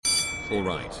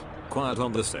Alright, quiet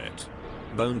on the set.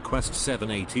 Bone Quest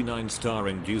 789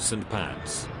 starring Deuce and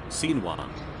Pants. Scene 1.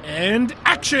 And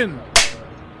action!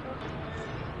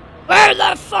 Where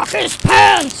the fuck is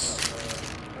Pants?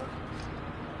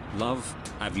 Love,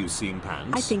 have you seen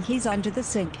Pants? I think he's under the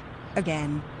sink.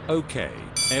 Again. Okay,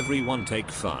 everyone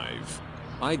take 5.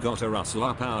 I gotta rustle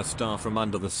up our star from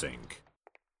under the sink.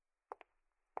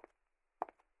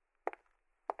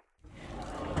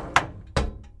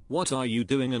 What are you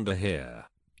doing under here?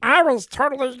 I was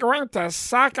totally going to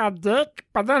suck a dick,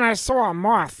 but then I saw a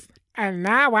moth, and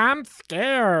now I'm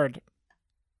scared.